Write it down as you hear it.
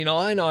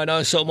I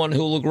know someone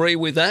who'll agree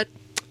with that.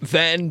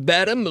 Van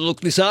Badham.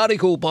 Look, this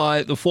article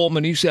by the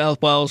former New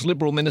South Wales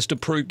Liberal Minister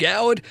Prue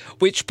Goward,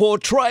 which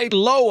portrayed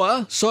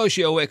lower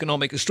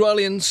socio-economic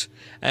Australians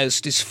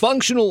as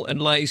dysfunctional and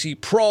lazy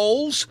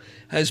proles,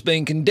 has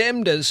been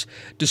condemned as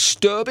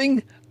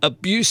disturbing,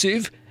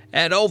 abusive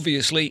and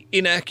obviously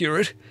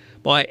inaccurate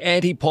by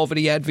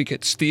anti-poverty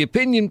advocates. The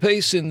opinion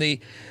piece in the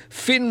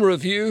Fin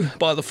Review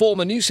by the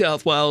former New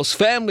South Wales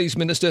Families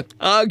Minister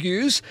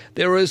argues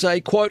there is a,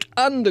 quote,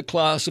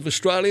 underclass of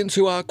Australians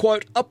who are,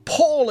 quote,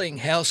 appalling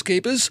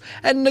housekeepers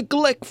and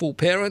neglectful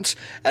parents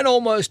and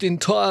almost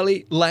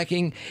entirely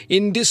lacking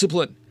in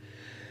discipline.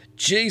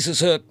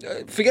 Jesus,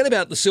 forget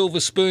about the silver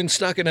spoon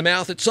stuck in her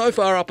mouth. It's so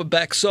far up her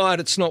backside,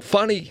 it's not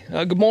funny.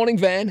 Good morning,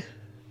 Van.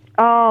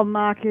 Oh,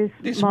 Marcus,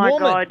 my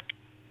God.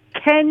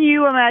 Can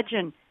you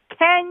imagine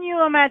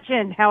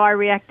how I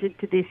reacted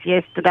to this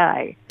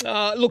yesterday?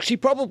 Look, she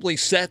probably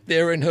sat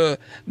there in her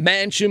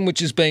mansion, which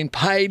has been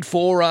paid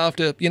for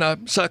after,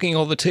 sucking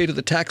all the tea to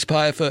the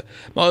taxpayer for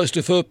most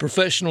of her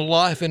professional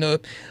life, in her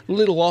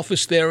little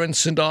office there in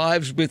St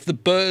Ives with the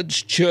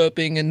birds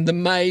chirping and the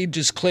maid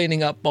just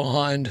cleaning up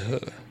behind her.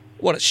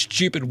 What a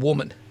stupid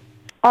woman.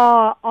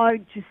 Oh,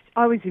 I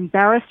was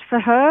embarrassed for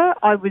her.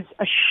 I was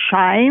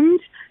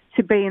ashamed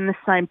to be in the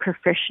same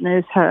profession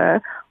as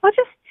her. I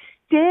just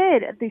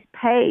stared at this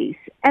piece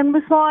and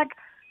was like,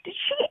 did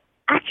she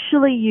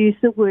actually use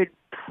the word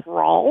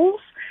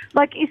proles?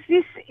 Like, is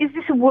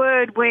this a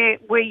word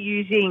we're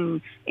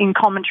using in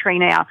commentary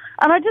now?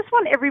 And I just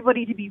want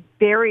everybody to be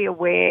very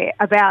aware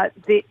about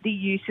the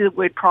use of the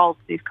word proles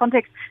in this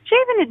context. She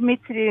even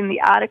admits it in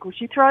the article.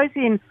 She throws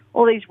in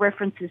all these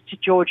references to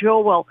George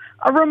Orwell.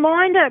 A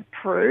reminder,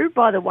 Prue,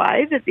 by the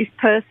way, that this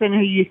person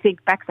who you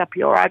think backs up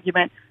your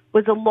argument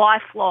was a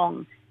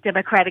lifelong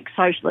democratic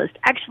socialist,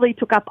 actually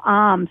took up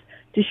arms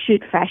to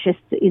shoot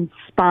fascists in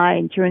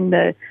Spain during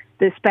the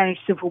Spanish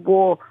Civil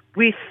War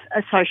with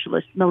a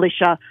socialist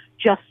militia,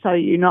 just so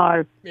you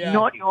know,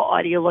 not your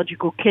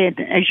ideological kin,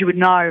 as you would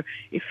know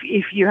if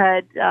you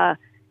had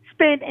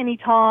spent any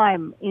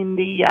time in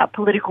the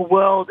political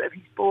world of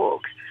his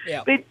books.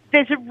 Yeah. But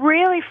there's a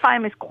really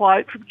famous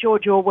quote from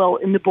George Orwell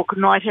in the book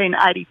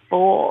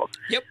 1984,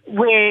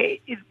 where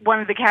one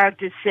of the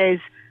characters says,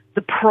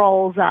 the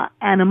proles are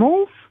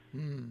animals.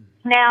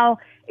 Now,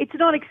 it's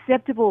not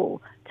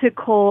acceptable to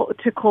call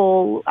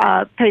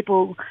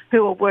people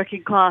who are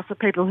working class or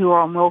people who are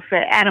on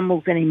welfare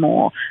animals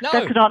anymore. No,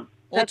 that's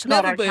it's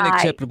not never okay. been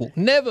acceptable.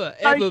 Never,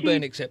 ever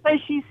been acceptable.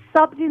 So she's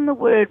subbed in the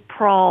word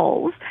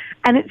proles,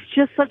 and it's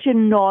just such a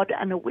nod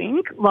and a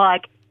wink,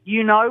 like,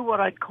 you know what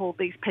I'd call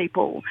these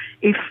people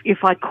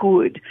if I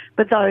could.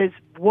 But those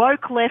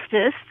woke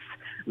leftists,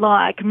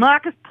 like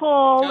Marcus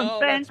Paul and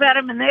Van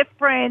Badham and their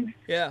friends,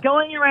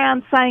 going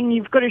around saying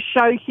you've got to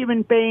show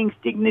human beings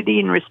dignity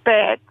and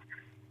respect.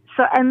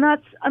 So, and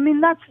that's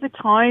the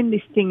tone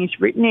this thing is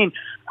written in.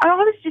 And I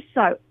was just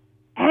so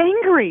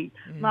angry,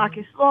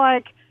 Marcus.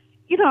 Like,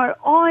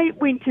 I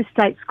went to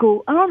state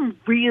school, and I'm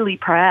really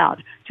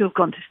proud to have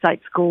gone to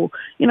state school.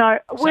 When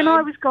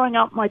I was growing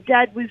up, my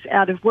dad was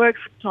out of work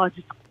from time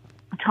to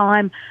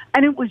time,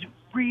 and it was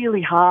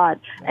really hard.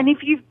 And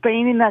if you've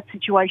been in that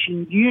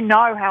situation, you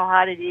know how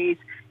hard it is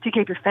to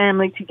keep a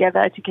family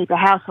together, to keep a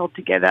household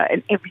together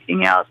and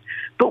everything else.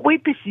 But we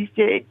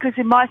persisted because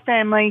in my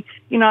family,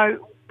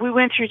 we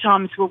went through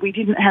times where we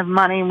didn't have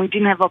money and we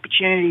didn't have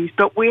opportunities,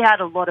 but we had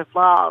a lot of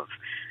love.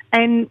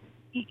 And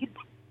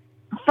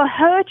for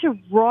her to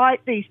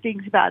write these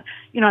things about,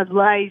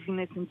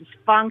 laziness and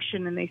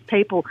dysfunction and these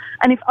people,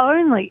 and if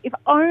only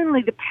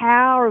the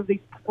power of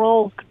these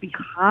proles could be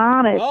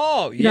harnessed.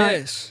 Oh,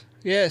 yes.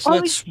 Yes,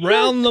 let's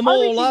round them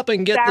all up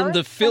and get them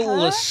to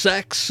fill the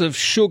sacks of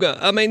sugar.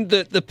 I mean,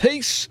 the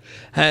piece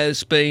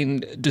has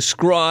been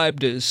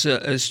described as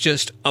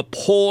just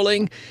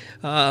appalling.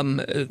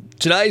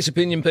 Today's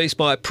opinion piece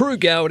by Prue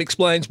Goward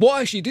explains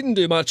why she didn't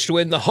do much to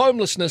end the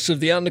homelessness of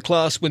the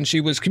underclass when she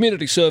was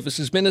Community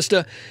Services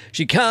Minister.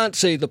 She can't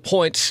see the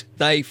point.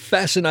 They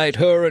fascinate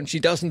her and she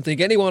doesn't think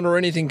anyone or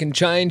anything can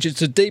change.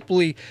 It's a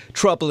deeply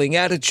troubling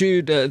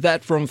attitude,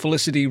 that from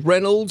Felicity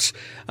Reynolds.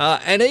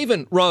 And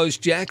even Rose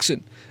Jackson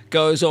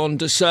goes on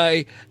to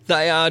say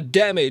they are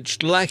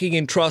damaged, lacking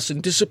in trust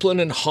and discipline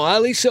and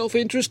highly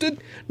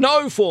self-interested.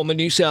 No former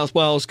New South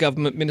Wales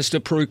Government Minister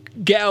Prue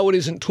Goward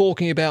isn't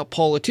talking about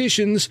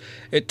politicians.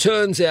 It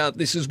turns out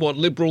this is what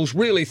Liberals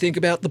really think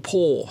about the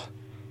poor.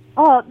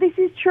 Oh, this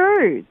is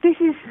true. This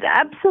is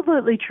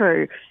absolutely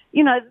true.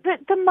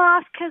 The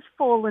mask has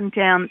fallen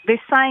down. They're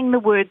saying the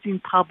words in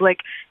public.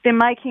 They're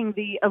making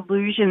the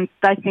illusion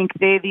they think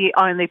they're the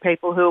only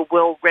people who are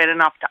well-read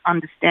enough to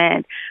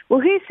understand. Well,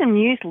 here's some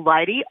news,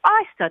 lady.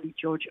 I studied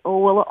George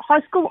Orwell at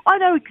high school. I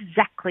know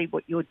exactly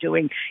what you're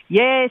doing.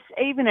 Yes,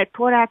 even at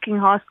Port Hacking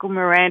High School,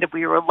 Miranda,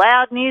 we were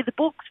allowed near the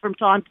books from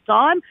time to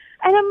time.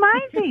 And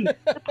amazing,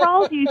 the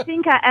proles you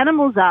think our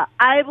animals are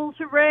able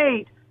to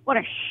read. What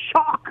a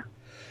shock.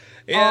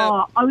 Yeah.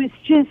 Oh, I was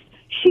just...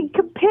 She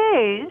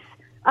compares,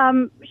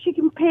 by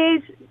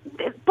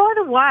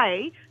the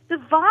way, the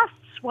vast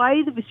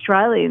swathe of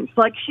Australians.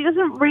 Like, she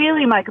doesn't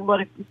really make a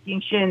lot of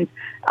distinctions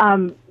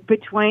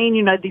between,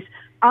 you know, this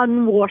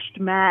unwashed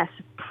mass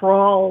of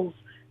proles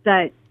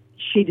that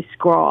she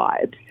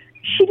describes.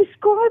 She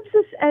describes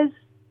us as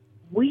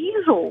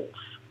weasels.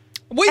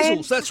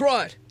 Weasels, that's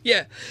right.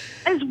 Yeah.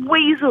 As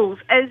weasels,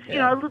 as, you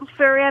know, a little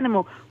furry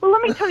animal. Well,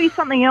 let me tell you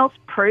something else,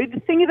 Prue. The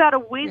thing about a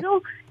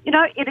weasel, you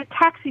know, it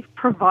attacks if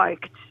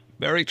provoked.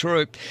 Very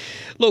true.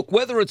 Look,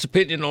 whether it's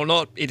opinion or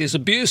not, it is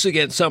abuse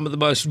against some of the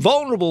most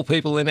vulnerable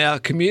people in our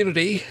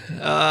community,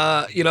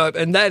 you know,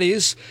 and that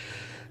is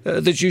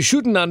that you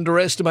shouldn't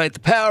underestimate the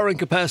power and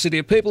capacity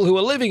of people who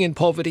are living in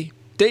poverty,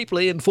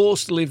 deeply and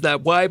forced to live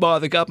that way by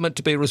the government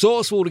to be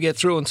resourceful to get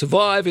through and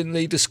survive in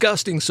the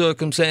disgusting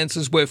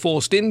circumstances we're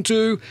forced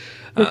into.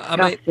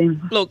 I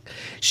mean, look,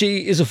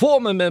 she is a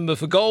former member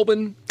for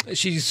Goulburn.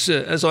 She's,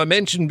 as I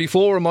mentioned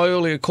before, and my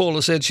earlier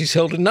caller said, she's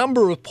held a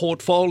number of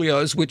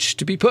portfolios which,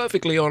 to be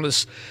perfectly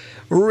honest,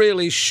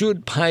 really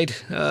should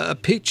paint a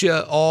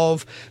picture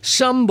of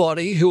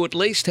somebody who at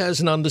least has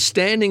an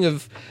understanding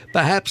of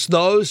perhaps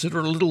those that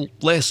are a little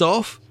less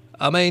off.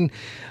 I mean,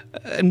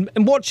 and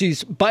what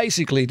she's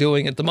basically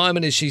doing at the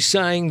moment is she's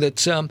saying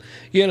that,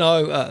 you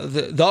know,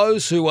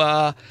 those who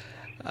are,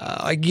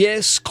 I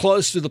guess,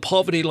 close to the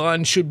poverty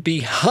line should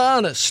be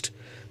harnessed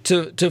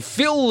to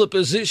fill the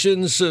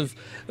positions of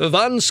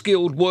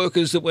unskilled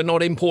workers that we're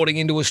not importing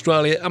into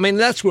Australia. I mean,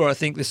 that's where I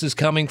think this is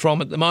coming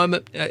from at the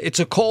moment. It's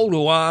a call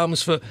to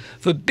arms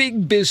for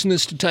big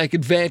business to take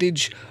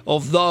advantage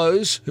of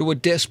those who are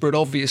desperate,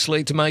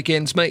 obviously, to make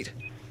ends meet.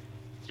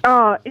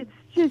 Oh,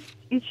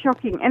 it's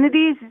shocking. And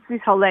it's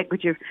this whole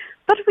language of,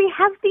 but we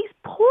have these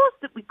poors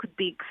that we could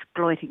be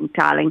exploiting,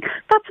 darling.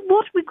 That's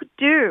what we could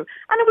do.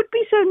 And it would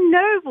be so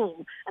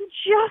noble and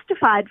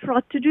justified for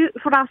us to do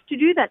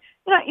that.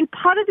 You know, in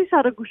part of this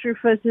article, she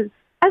refers to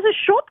as a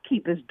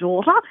shopkeeper's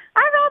daughter.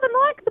 I rather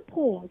like the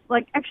poors.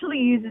 Like, actually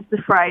uses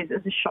the phrase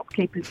as a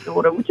shopkeeper's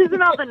daughter, which is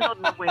another nod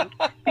and a wink,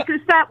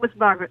 because that was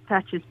Margaret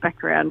Thatcher's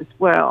background as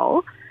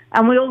well.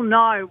 And we all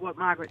know what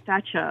Margaret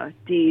Thatcher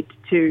did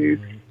to,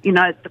 you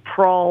know, the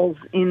proles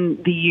in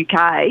the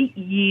UK.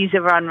 Years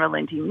of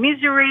unrelenting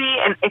misery,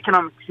 an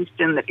economic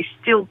system that is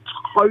still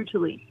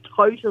totally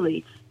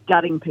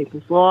gutting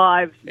people's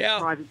lives,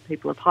 depriving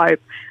people of hope.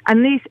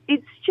 And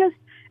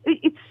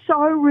it's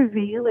so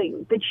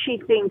revealing that she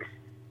thinks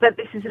that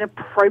this is an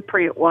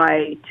appropriate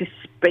way to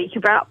speak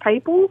about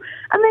people.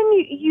 And then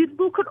you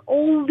look at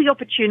all the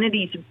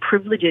opportunities and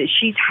privileges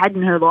she's had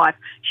in her life.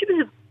 She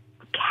was a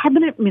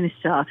cabinet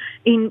minister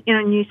in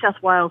New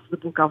South Wales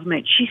Liberal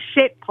government. She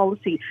set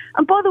policy.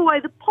 And by the way,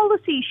 the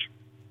policy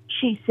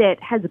she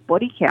set has a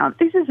body count.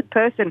 This is a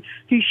person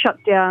who shut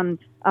down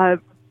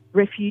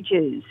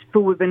refuges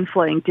for women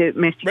fleeing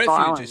domestic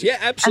violence. Yeah,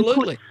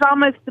 absolutely. And put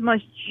some of the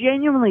most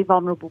genuinely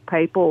vulnerable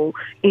people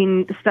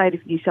in the state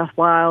of New South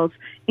Wales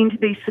into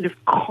these sort of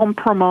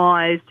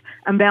compromised,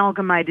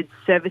 amalgamated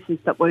services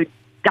that were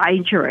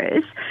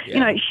dangerous. Yeah. You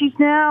know, she's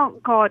now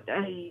got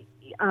a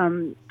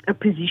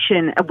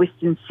position at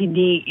Western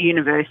Sydney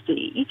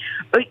University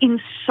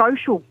in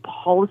social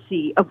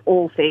policy of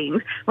all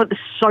things, like the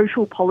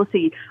social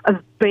policy of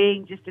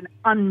being just an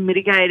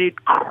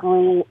unmitigated,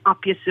 cruel,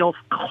 up-yourself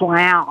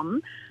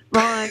clown.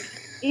 Like,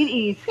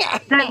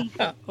 that is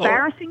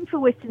embarrassing for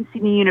Western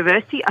Sydney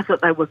University. I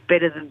thought they were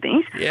better than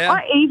this. Yeah.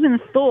 I even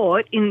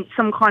thought, in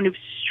some kind of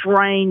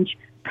strange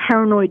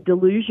paranoid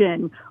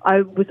delusion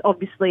I was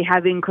obviously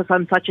having because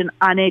I'm such an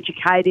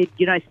uneducated,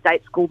 you know,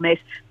 state school mess,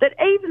 that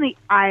even the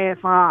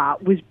AFR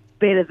was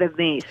better than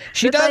this.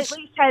 They at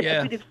least had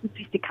a bit of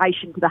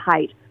sophistication to the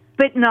hate.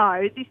 But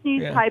no, this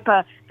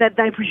newspaper that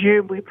they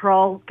presume we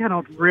proles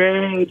cannot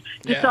read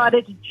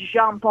decided to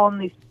jump on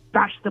this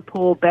bash the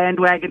poor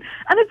bandwagon.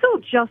 And it's all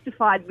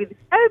justified with,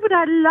 oh, but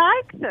I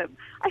like them.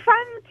 I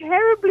find them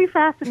terribly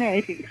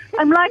fascinating.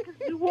 I'm like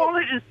a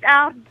zoologist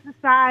out in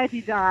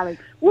society, darling,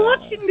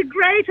 watching the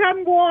great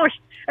unwashed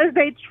as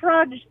they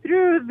trudge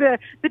through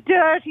the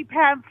dirty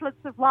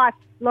pamphlets of life.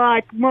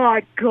 Like,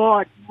 my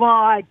God.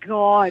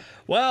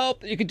 Well,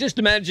 you can just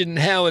imagine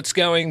how it's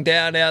going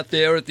down out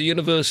there at the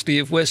University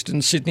of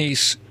Western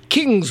Sydney's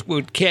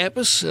Kingswood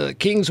campus,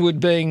 Kingswood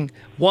being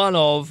one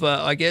of,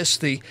 I guess,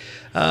 the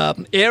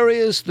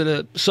areas that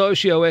are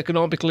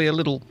socio-economically a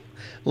little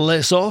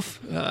less off,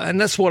 and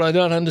that's what I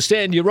don't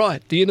understand. You're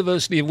right, the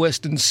University of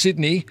Western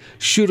Sydney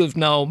should have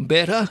known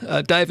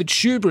better. David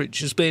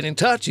Shoebridge has been in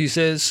touch. He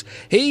says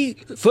he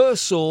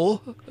first saw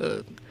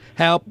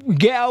how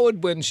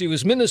Goward, when she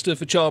was Minister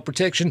for Child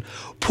Protection,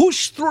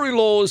 pushed through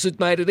laws that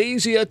made it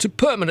easier to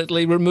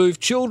permanently remove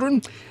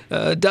children.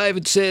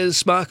 David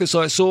says, Marcus,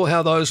 I saw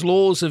how those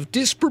laws have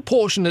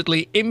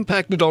disproportionately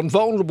impacted on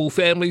vulnerable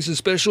families,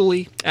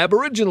 especially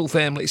Aboriginal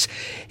families.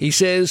 He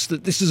says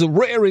that this is a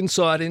rare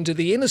insight into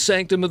the inner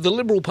sanctum of the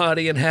Liberal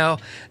Party and how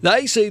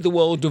they see the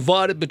world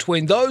divided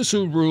between those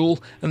who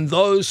rule and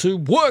those who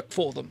work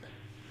for them.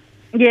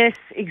 Yes,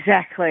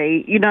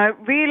 exactly. You know,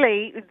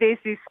 really, there's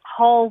this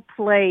whole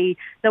plea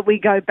that we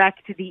go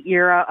back to the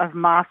era of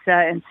master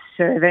and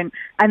servant,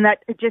 and that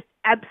it just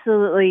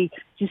absolutely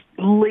just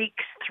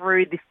leaks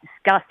through this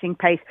disgusting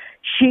piece.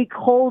 She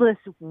called us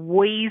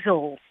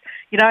weasels.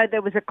 You know,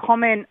 there was a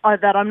comment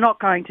that I'm not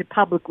going to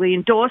publicly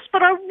endorse,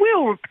 but I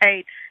will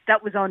repeat,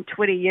 that was on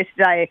Twitter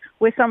yesterday,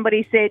 where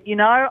somebody said, you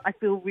know, I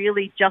feel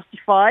really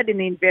justified in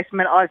the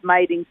investment I've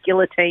made in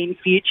guillotine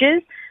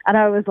futures. And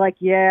I was like,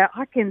 yeah,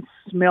 I can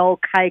smell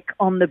cake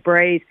on the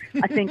breeze.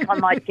 I think I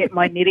might get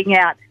my knitting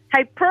out.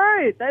 Hey,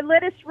 Prue, they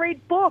let us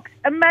read books.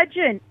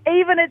 Imagine,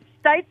 even at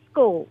state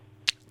school.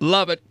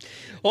 Love it.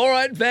 All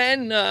right,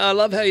 Van, I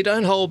love how you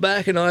don't hold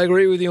back, and I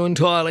agree with you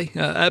entirely.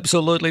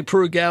 Absolutely.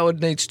 Prue Goward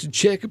needs to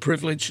check a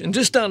privilege and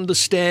just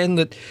understand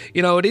that,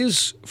 you know, it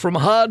is from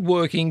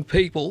hard-working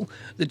people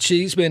that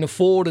she's been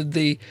afforded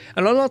the...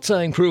 And I'm not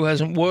saying Prue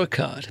hasn't worked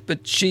hard,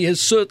 but she has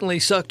certainly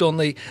sucked on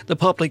the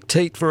public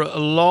teat for a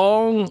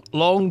long,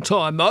 long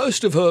time.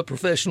 Most of her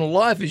professional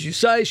life, as you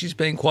say, she's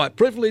been quite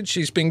privileged.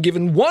 She's been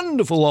given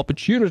wonderful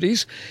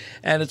opportunities,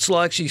 and it's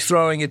like she's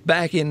throwing it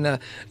back in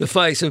the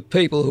face of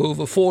people who have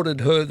afforded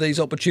her these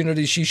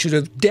opportunities. She should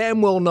have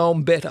damn well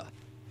known better.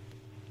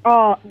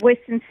 Oh,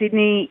 Western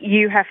Sydney,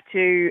 you have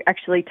to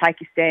actually take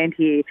a stand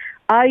here.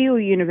 Are you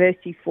a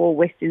university for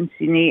Western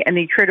Sydney and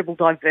the incredible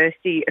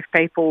diversity of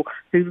people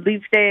who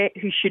live there,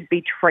 who should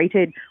be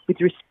treated with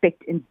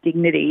respect and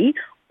dignity?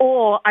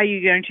 Or are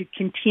you going to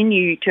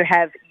continue to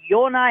have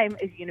your name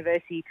as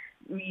university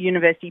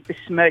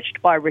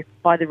besmirched by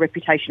the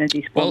reputation of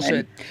this woman? Well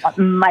said.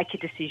 Make a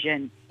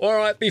decision. All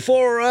right,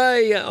 before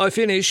I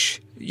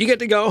finish, you get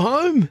to go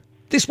home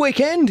this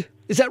weekend.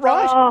 Is that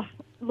right? Oh,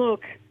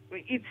 look,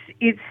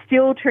 it's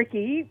still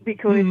tricky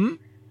because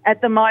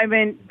at the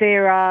moment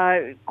there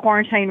are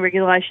quarantine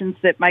regulations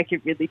that make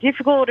it really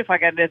difficult. If I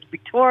go to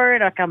Victoria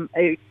and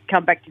I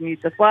come back to New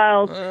South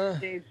Wales,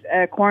 there's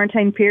a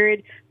quarantine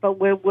period, but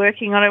we're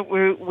working on it.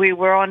 We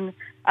were on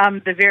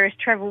the various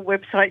travel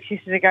websites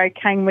yesterday.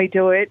 Can we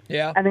do it?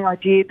 Yeah. And the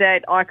idea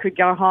that I could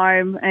go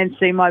home and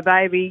see my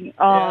baby.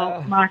 Oh,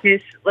 yeah.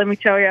 Marcus, let me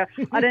tell you,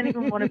 I don't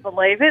even want to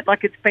believe it.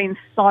 Like, it's been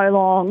so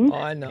long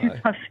I know.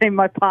 since I've seen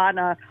my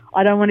partner.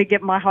 I don't want to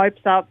get my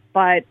hopes up,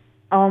 but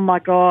oh my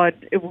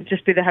God, it will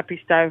just be the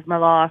happiest day of my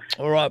life.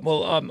 All right,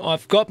 well,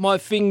 I've got my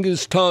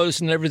fingers, toes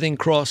and everything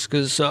crossed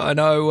because I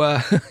know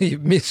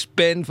you've missed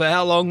Ben for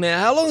how long now?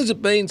 How long has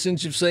it been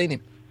since you've seen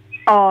him?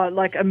 Oh,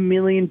 like a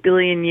million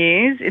billion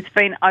years. It's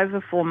been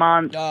over 4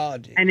 months,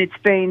 and it's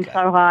been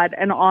so hard.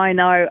 And I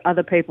know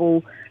other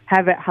people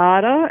have it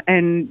harder,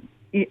 and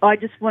I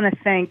just want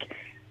to thank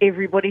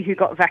everybody who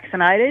got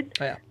vaccinated.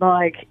 Yeah.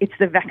 Like, it's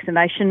the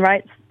vaccination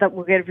rates that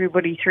will get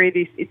everybody through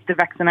this. It's the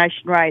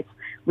vaccination rates,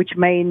 which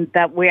mean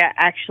that we are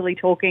actually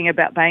talking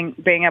about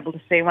being able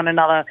to see one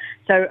another.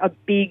 So a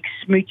big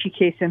smoochy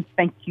kiss and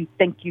thank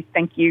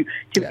you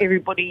to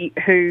everybody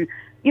who...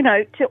 You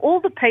know, to all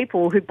the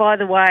people who, by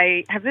the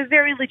way, have a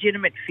very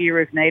legitimate fear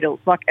of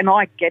needles. Like, and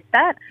I get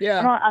that. Yeah.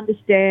 And I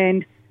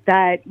understand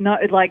that,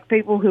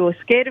 people who are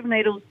scared of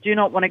needles do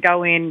not want to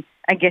go in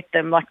and get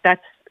them. Like,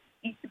 that's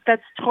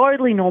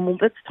totally normal.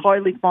 That's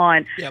totally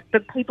fine. Yep.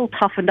 But people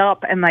toughened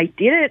up and they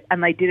did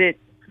it,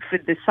 for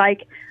the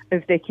sake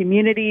of their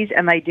communities,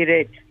 and they did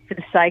it for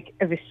the sake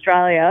of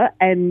Australia.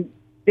 And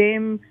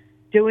them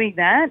doing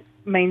that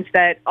means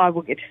that I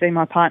will get to see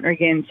my partner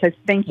again. So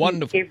thank you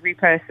to every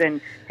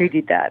person who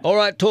did that. All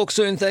right, talk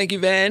soon. Thank you,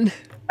 Van.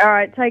 All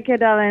right, take care,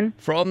 darling.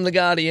 From The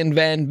Guardian,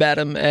 Van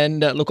Badham. And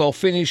look, I'll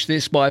finish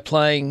this by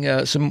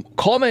playing some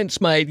comments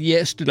made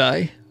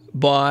yesterday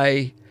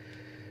by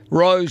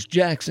Rose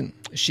Jackson.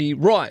 She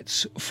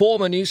writes,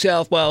 former New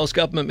South Wales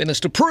Government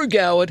Minister Prue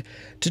Goward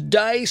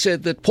today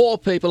said that poor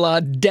people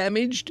are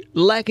damaged,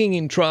 lacking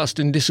in trust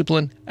and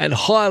discipline, and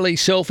highly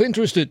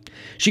self-interested.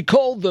 She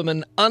called them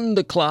an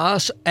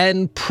underclass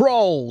and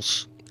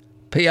proles.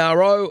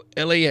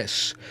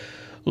 P-R-O-L-E-S.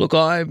 Look,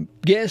 I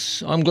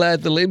guess I'm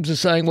glad the Libs are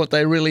saying what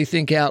they really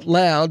think out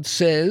loud,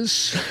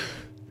 says...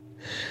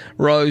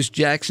 Rose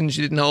Jackson. She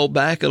didn't hold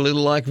back, a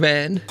little like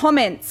Van.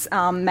 Comments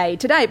made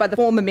today by the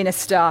former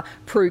Minister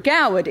Prue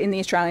Goward in the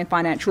Australian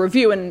Financial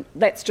Review. And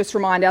let's just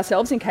remind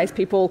ourselves, in case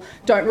people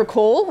don't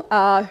recall,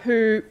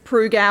 who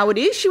Prue Goward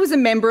is. She was a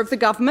member of the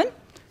government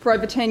for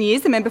over 10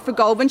 years, the member for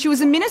Goulburn. She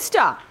was a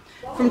minister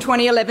from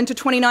 2011 to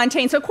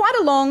 2019. So quite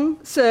a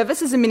long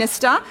service as a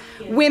minister.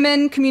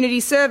 Women, community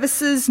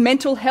services,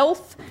 mental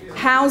health,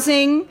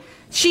 housing.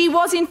 She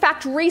was, in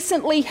fact,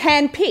 recently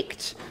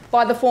handpicked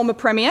by the former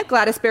Premier,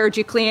 Gladys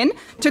Berejiklian,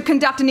 to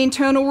conduct an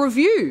internal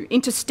review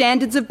into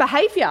standards of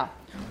behaviour,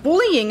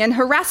 bullying and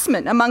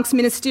harassment amongst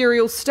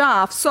ministerial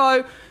staff.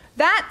 So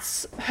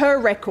that's her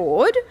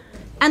record.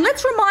 And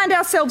let's remind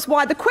ourselves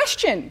why the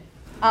question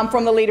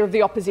from the Leader of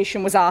the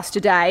Opposition was asked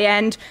today.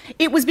 And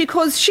it was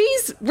because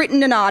she's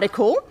written an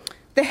article,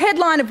 the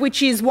headline of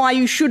which is "Why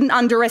You Shouldn't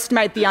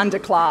Underestimate the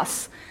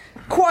Underclass."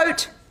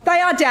 Quote, "They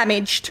are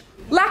damaged,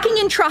 lacking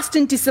in trust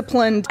and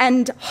discipline,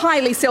 and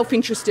highly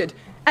self-interested."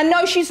 And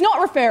no, she's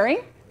not referring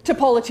to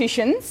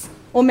politicians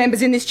or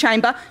members in this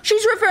chamber.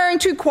 She's referring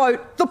to,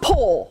 quote, the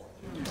poor.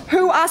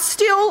 who are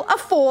still a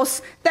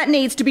force that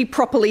needs to be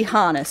properly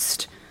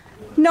harnessed.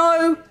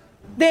 No,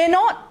 they're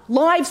not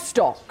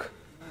livestock.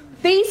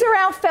 These are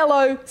our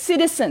fellow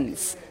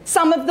citizens,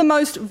 some of the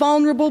most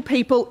vulnerable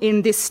people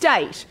in this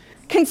state,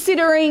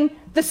 considering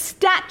the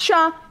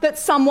stature that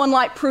someone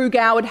like Prue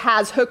Goward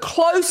has, her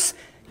close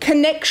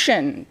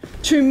connection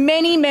to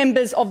many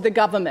members of the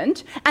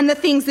government, and the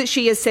things that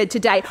she has said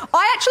today.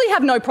 I actually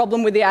have no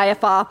problem with the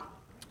AFR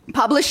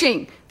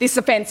publishing this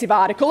offensive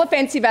article,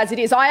 offensive as it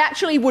is. I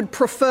actually would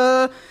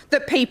prefer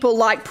that people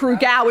like Prue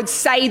Goward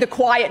say the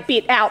quiet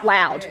bit out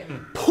loud.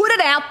 Put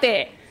it out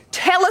there.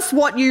 Tell us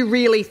what you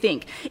really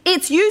think.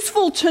 It's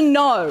useful to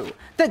know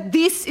that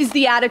this is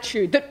the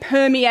attitude that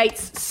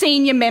permeates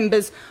senior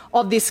members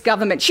of this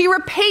government. She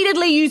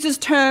repeatedly uses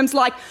terms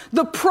like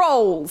the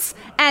proles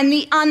and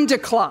the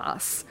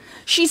underclass.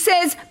 She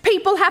says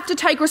people have to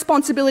take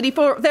responsibility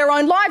for their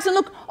own lives. And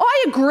look,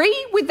 I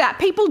agree with that.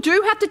 People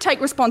do have to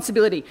take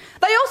responsibility.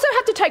 They also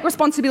have to take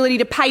responsibility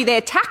to pay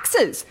their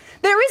taxes.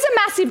 There is a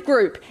massive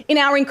group in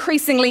our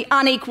increasingly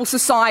unequal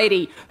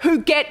society who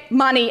get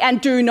money and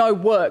do no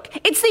work.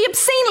 It's the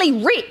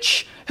obscenely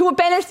rich who are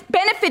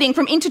benefiting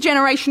from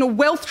intergenerational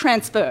wealth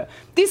transfer.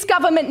 This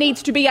government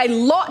needs to be a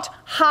lot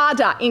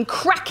harder in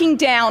cracking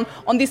down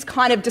on this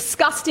kind of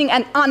disgusting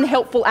and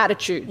unhelpful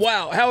attitude.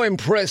 Wow, how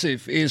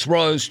impressive is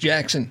Rose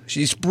Jackson?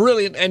 She's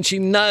brilliant and she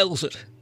nails it.